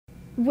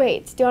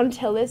Wait, do you want to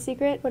tell this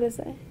secret? What is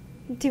it?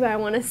 Do I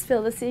want to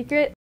spill the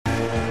secret?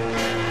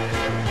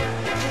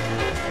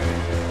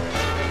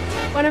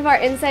 One of our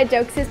inside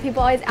jokes is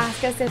people always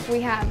ask us if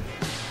we have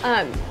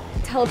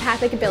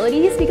telepathic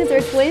abilities because they're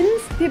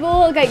twins. People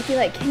will like be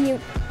like, can you,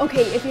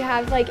 okay, if you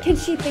have like, can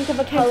she think of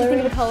a color? Can she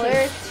think of a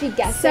color? She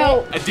guessed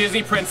it. A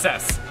Disney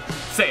princess.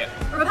 Say it.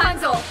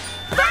 Rapunzel.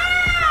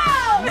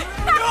 No!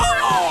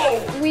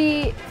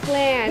 We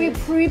planned. We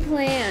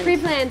pre-planned.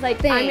 Pre-planned, like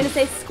things. I'm gonna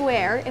say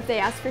square if they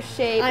ask for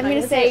shape. I'm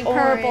gonna say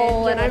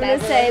purple, and I'm gonna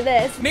say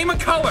this. Name a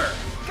color.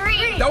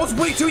 Green. That was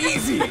way too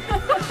easy.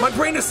 My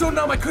brain is so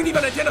numb I couldn't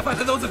even identify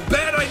that was a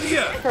bad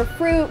idea. For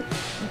fruit,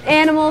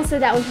 animals, so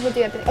that when people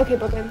do have to, okay,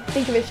 Brooklyn,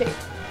 think of a shape.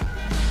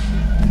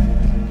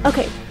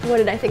 Okay, what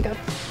did I think of?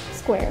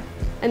 Square.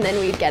 And then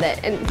we'd get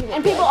it, and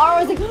people are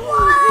always like,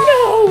 what?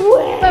 No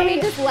way! But we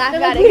just laugh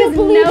at it because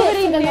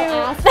nobody knew. Then they'll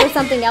ask for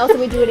something else, and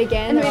we do it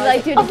again. And we'd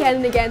like do it again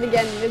and again and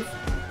again. And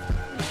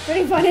it's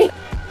pretty funny.